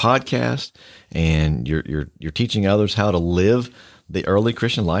started a podcast, and you're teaching others how to live the early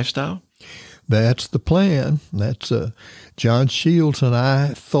Christian lifestyle. That's the plan. That's John Shields and I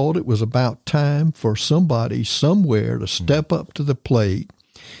thought it was about time for somebody somewhere to step up to the plate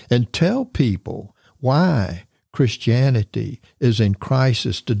and tell people why Christianity is in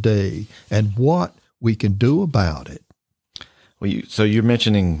crisis today and what we can do about it. Well, so you're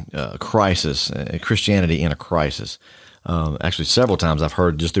mentioning crisis, Christianity in a crisis. Actually, several times I've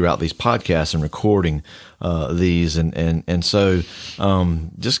heard just throughout these podcasts and recording these, and so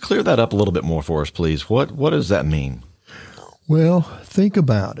just clear that up a little bit more for us, please. What does that mean? Well, think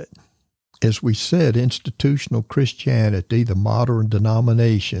about it. As we said, institutional Christianity, the modern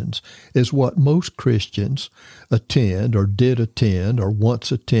denominations, is what most Christians attend or did attend or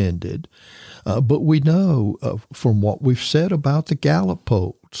once attended. But we know from what we've said about the Gallup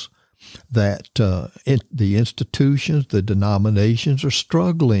polls that the institutions, the denominations are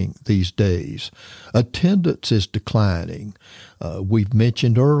struggling these days. Attendance is declining. We've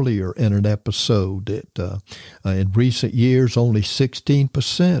mentioned earlier in an episode that in recent years, only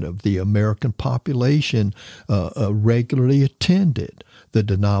 16% of the American population regularly attended the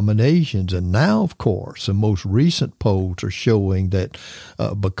denominations. And now, of course, the most recent polls are showing that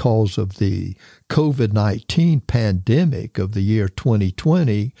because of the COVID-19 pandemic of the year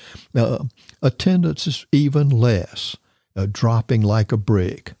 2020, attendance is even less, dropping like a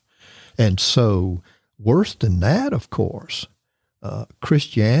brick. And so, worse than that, of course,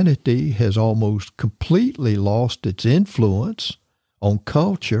 Christianity has almost completely lost its influence on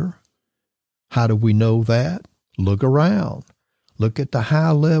culture. How do we know that? Look around. Look at the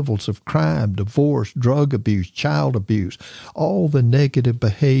high levels of crime, divorce, drug abuse, child abuse, all the negative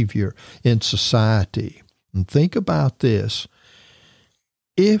behavior in society. And think about this.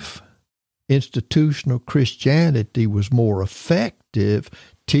 If institutional Christianity was more effective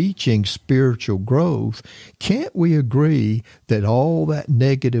teaching spiritual growth, can't we agree that all that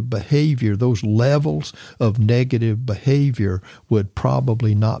negative behavior, those levels of negative behavior, would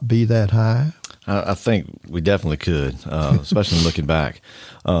probably not be that high? I think we definitely could, especially looking back.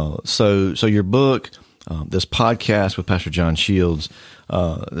 So your book, this podcast with Pastor John Shields,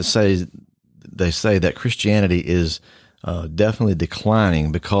 they say that Christianity is definitely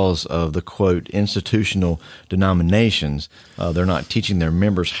declining because of the, quote, institutional denominations. They're not teaching their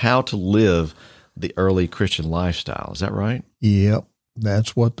members how to live the early Christian lifestyle. Is that right? Yep.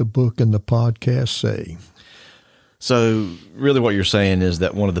 That's what the book and the podcast say. So really what you're saying is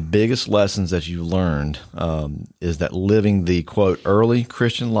that one of the biggest lessons that you learned is that living the, quote, early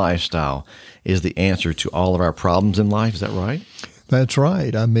Christian lifestyle is the answer to all of our problems in life. Is that right? That's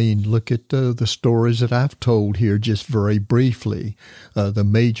right. I mean, look at the stories that I've told here just very briefly, the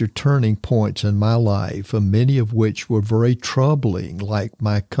major turning points in my life, many of which were very troubling, like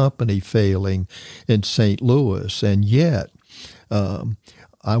my company failing in St. Louis. And yet,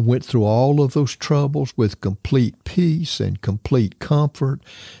 I went through all of those troubles with complete peace and complete comfort,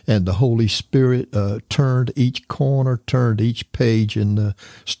 and the Holy Spirit turned each corner, turned each page in the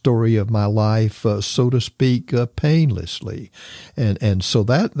story of my life, so to speak, painlessly. And so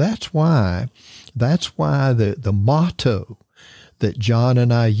that's why the motto that John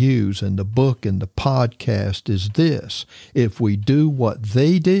and I use in the book and the podcast is this: if we do what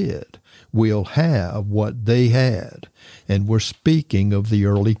they did, we'll have what they had. And we're speaking of the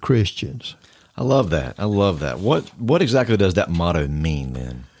early Christians. I love that. I love that. What exactly does that motto mean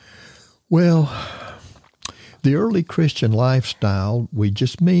then? Well, the early Christian lifestyle, we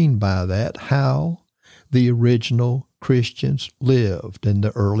just mean by that how the original Christians lived in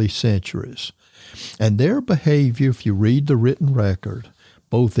the early centuries. And their behavior, if you read the written record,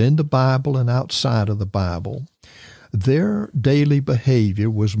 both in the Bible and outside of the Bible, their daily behavior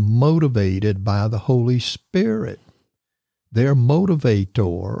was motivated by the Holy Spirit. Their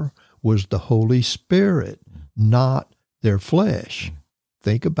motivator was the Holy Spirit, not their flesh.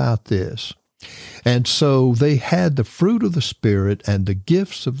 Think about this. And so they had the fruit of the Spirit and the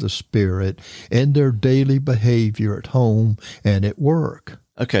gifts of the Spirit in their daily behavior at home and at work.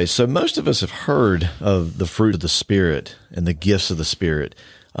 Okay, so most of us have heard of the fruit of the Spirit and the gifts of the Spirit.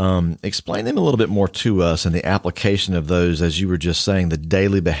 Explain them a little bit more to us and the application of those, as you were just saying, the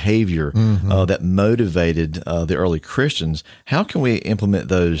daily behavior that motivated the early Christians. How can we implement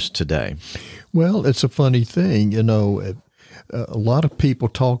those today? Well, it's a funny thing. A lot of people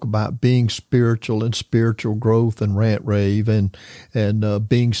talk about being spiritual and spiritual growth and rant rave and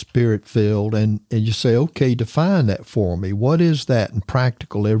being spirit-filled. And you say, okay, define that for me. What is that in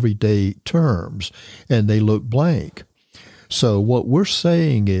practical everyday terms? And they look blank. So what we're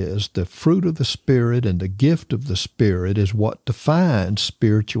saying is the fruit of the Spirit and the gift of the Spirit is what defines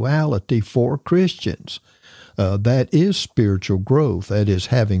spirituality for Christians. That is spiritual growth. That is,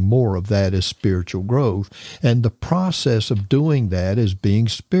 having more of that is spiritual growth. And the process of doing that is being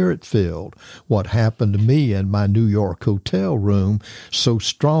Spirit-filled. What happened to me in my New York hotel room so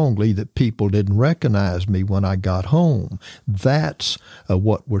strongly that people didn't recognize me when I got home. That's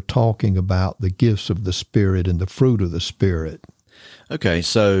what we're talking about, the gifts of the Spirit and the fruit of the Spirit. Okay,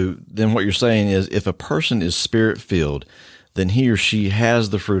 so then what you're saying is if a person is Spirit-filled, then he or she has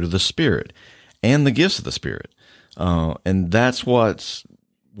the fruit of the Spirit and the gifts of the Spirit. And that's what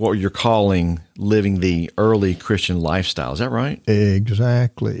you're calling living the early Christian lifestyle. Is that right?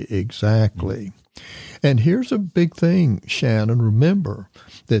 Exactly. And here's a big thing, Shannon. Remember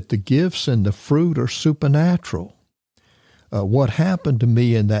that the gifts and the fruit are supernatural. What happened to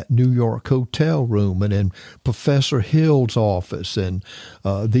me in that New York hotel room and in Professor Hill's office and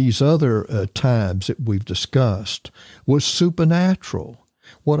these other times that we've discussed was supernatural.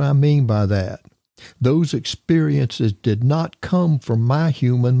 What I mean by that, those experiences did not come from my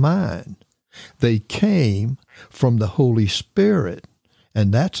human mind. They came from the Holy Spirit,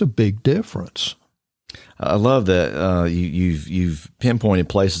 and that's a big difference. I love that you've pinpointed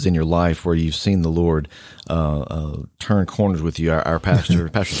places in your life where you've seen the Lord turn corners with you. Our pastor,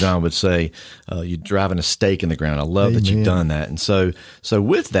 Pastor John, would say you're driving a stake in the ground. I love Amen. that you've done that. And so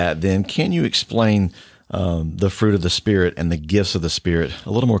with that, then, can you explain the fruit of the Spirit and the gifts of the Spirit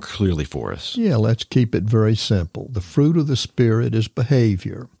a little more clearly for us? Yeah, let's keep it very simple. The fruit of the Spirit is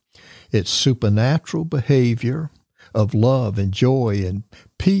behavior. It's supernatural behavior of love and joy and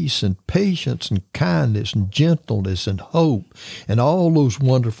peace and patience and kindness and gentleness and hope and all those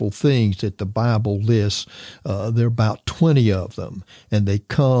wonderful things that the Bible lists. There are about 20 of them, and they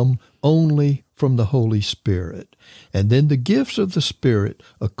come only from the Holy Spirit. And then the gifts of the Spirit,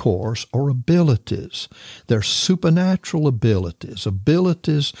 of course, are abilities. They're supernatural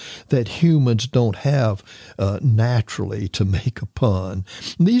abilities that humans don't have naturally, to make a pun.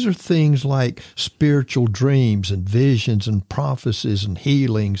 And these are things like spiritual dreams and visions and prophecies and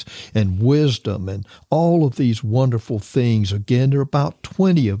healings and wisdom and all of these wonderful things. Again, there are about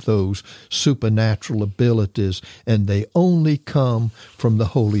 20 of those supernatural abilities, and they only come from the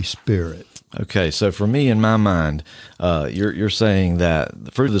Holy Spirit. Okay, so for me, in my mind, you're saying that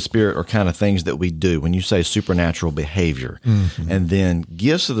the fruit of the Spirit are kind of things that we do when you say supernatural behavior. Mm-hmm. And then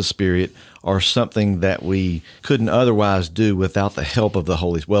gifts of the Spirit are something that we couldn't otherwise do without the help of the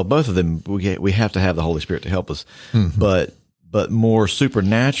Holy Spirit. Well, both of them, we have to have the Holy Spirit to help us. Mm-hmm. But more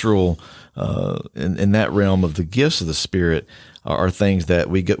supernatural in that realm of the gifts of the Spirit are things that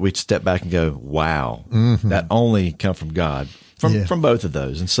we step back and go, wow, mm-hmm. that only come from God. From both of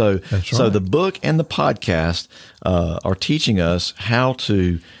those. And so the book and the podcast are teaching us how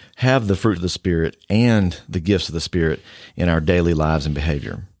to have the fruit of the Spirit and the gifts of the Spirit in our daily lives and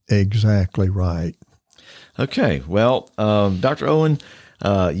behavior. Exactly right. Okay. Well, Dr. Owen,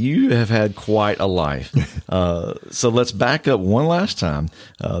 you have had quite a life. So let's back up one last time.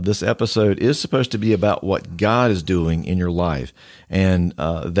 This episode is supposed to be about what God is doing in your life, and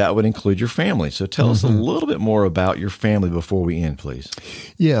that would include your family. So tell us a little bit more about your family before we end, please.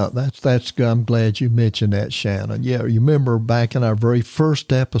 Yeah, that's. I'm glad you mentioned that, Shannon. Yeah, you remember back in our very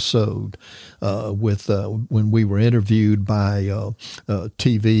first episode when we were interviewed by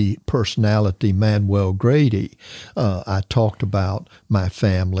TV personality Manuel Grady, I talked about my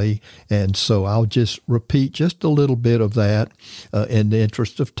family, and so I'll just repeat just a little bit of that in the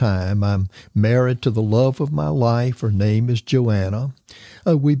interest of time. I'm married to the love of my life. Her name is Joanna.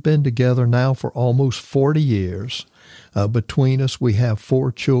 We've been together now for almost 40 years. Between us, we have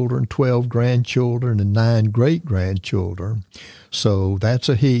 4 children, 12 grandchildren, and 9 great-grandchildren. So that's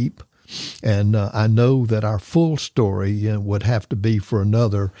a heap. And I know that our full story would have to be for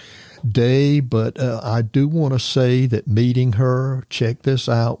another day, but I do want to say that meeting her, check this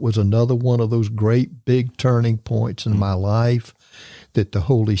out, was another one of those great big turning points in my life, that the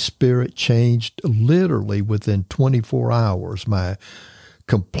Holy Spirit changed literally within 24 hours my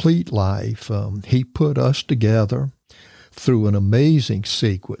complete life. He put us together through an amazing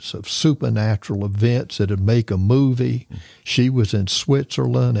sequence of supernatural events that would make a movie. She was in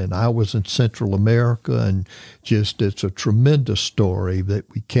Switzerland and I was in Central America, and just it's a tremendous story that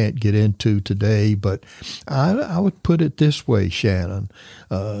we can't get into today. But I would put it this way, Shannon.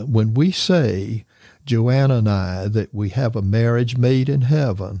 When we say, Joanna and I, that we have a marriage made in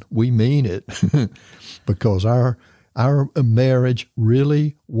heaven, we mean it because our marriage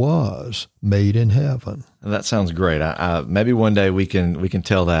really was made in heaven. That sounds great. Maybe one day we can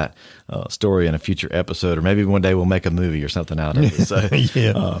tell that story in a future episode, or maybe one day we'll make a movie or something out of it. So,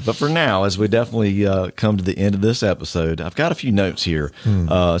 yeah. But for now, as we definitely come to the end of this episode, I've got a few notes here.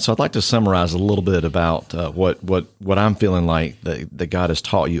 So I'd like to summarize a little bit about what I'm feeling like that God has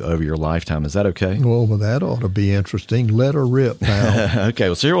taught you over your lifetime. Is that okay? Well, that ought to be interesting. Let her rip now. Okay.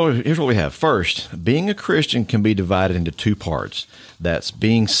 Well, so here's what we have. First, being a Christian can be divided into 2 parts. That's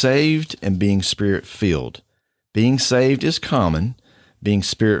being saved and being Spirit-filled. Being saved is common. Being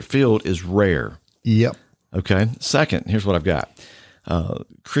Spirit-filled is rare. Yep. Okay. Second, here's what I've got.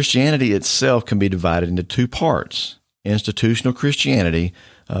 Christianity itself can be divided into 2 parts. Institutional Christianity,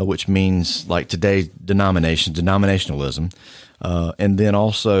 which means like today's denominationalism. And then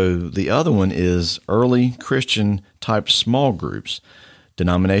also the other one is early Christian type small groups.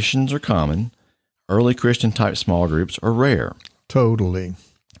 Denominations are common. Early Christian type small groups are rare. Totally.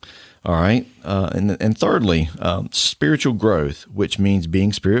 All right. And thirdly, spiritual growth, which means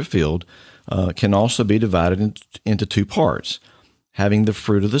being Spirit-filled, can also be divided into 2 parts, having the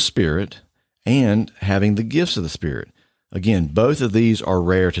fruit of the Spirit and having the gifts of the Spirit. Again, both of these are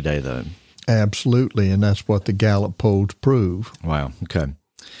rare today, though. Absolutely, and that's what the Gallup polls prove. Wow. Okay.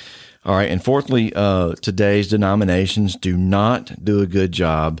 All right. And fourthly, today's denominations do not do a good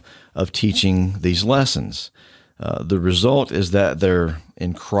job of teaching these lessons. The result is that they're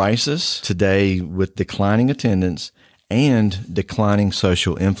in crisis today with declining attendance and declining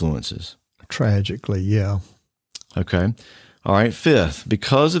social influences. Tragically, yeah. Okay. All right. Fifth,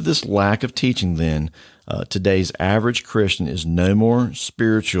 because of this lack of teaching, then, today's average Christian is no more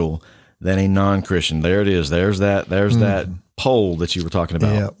spiritual than a non-Christian. There it is. There's that poll that you were talking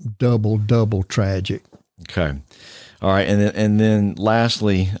about. Yeah, double tragic. Okay. All right, and then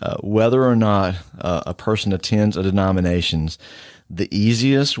lastly, whether or not a person attends a denomination, the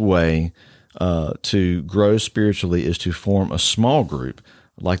easiest way to grow spiritually is to form a small group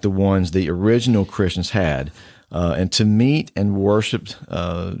like the ones the original Christians had, and to meet and worship,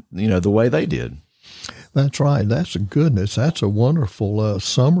 the way they did. That's right. That's a wonderful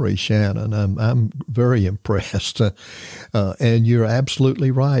summary, Shannon. I'm very impressed. And you're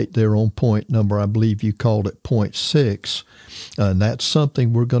absolutely right. They're on point number, I believe you called it point 6. And that's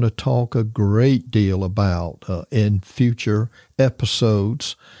something we're going to talk a great deal about in future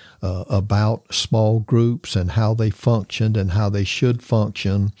episodes about small groups and how they functioned and how they should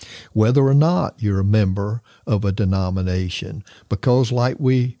function, whether or not you're a member of a denomination. Because like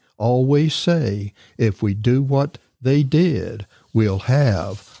we always say, if we do what they did, we'll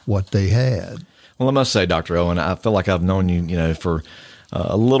have what they had. Well, I must say, Dr. Owen, I feel like I've known you, for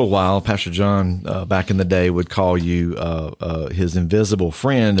a little while. Pastor John, back in the day, would call you his invisible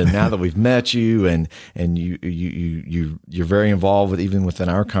friend, and now that we've met you, and you're very involved with even within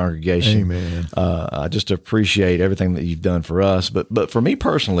our congregation. Amen. I just appreciate everything that you've done for us. But for me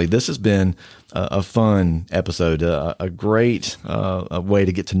personally, this has been a fun episode, a great way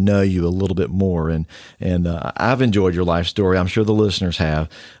to get to know you a little bit more, and I've enjoyed your life story. I'm sure the listeners have,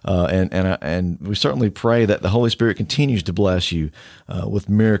 and we certainly pray that the Holy Spirit continues to bless you with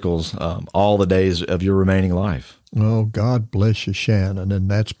miracles all the days of your remaining life. Oh, God bless you, Shannon.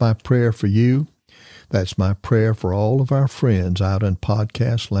 And that's my prayer for you. That's my prayer for all of our friends out in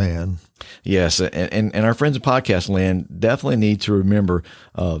podcast land. Yes, and our friends in podcast land definitely need to remember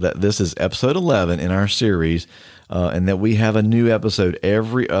that this is episode 11 in our series, and that we have a new episode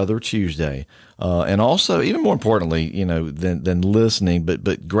every other Tuesday. And also, even more importantly, than listening,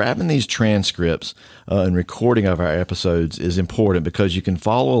 but grabbing these transcripts and recording of our episodes is important, because you can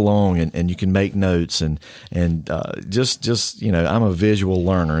follow along and you can make notes and just I'm a visual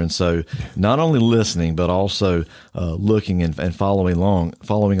learner, and so not only listening but also looking and following along,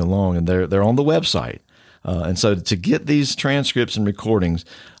 and they're on the website. And so to get these transcripts and recordings,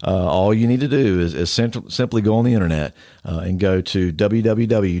 all you need to do is simply go on the internet and go to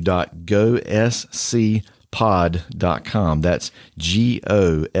www.goscpod.com. That's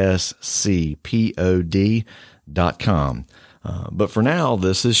GOSCPOD.com. But for now,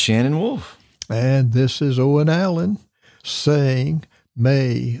 this is Shannon Wolf. And this is Owen Allen saying,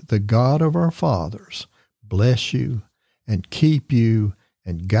 may the God of our fathers bless you and keep you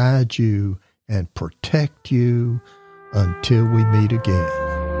and guide you and protect you until we meet again.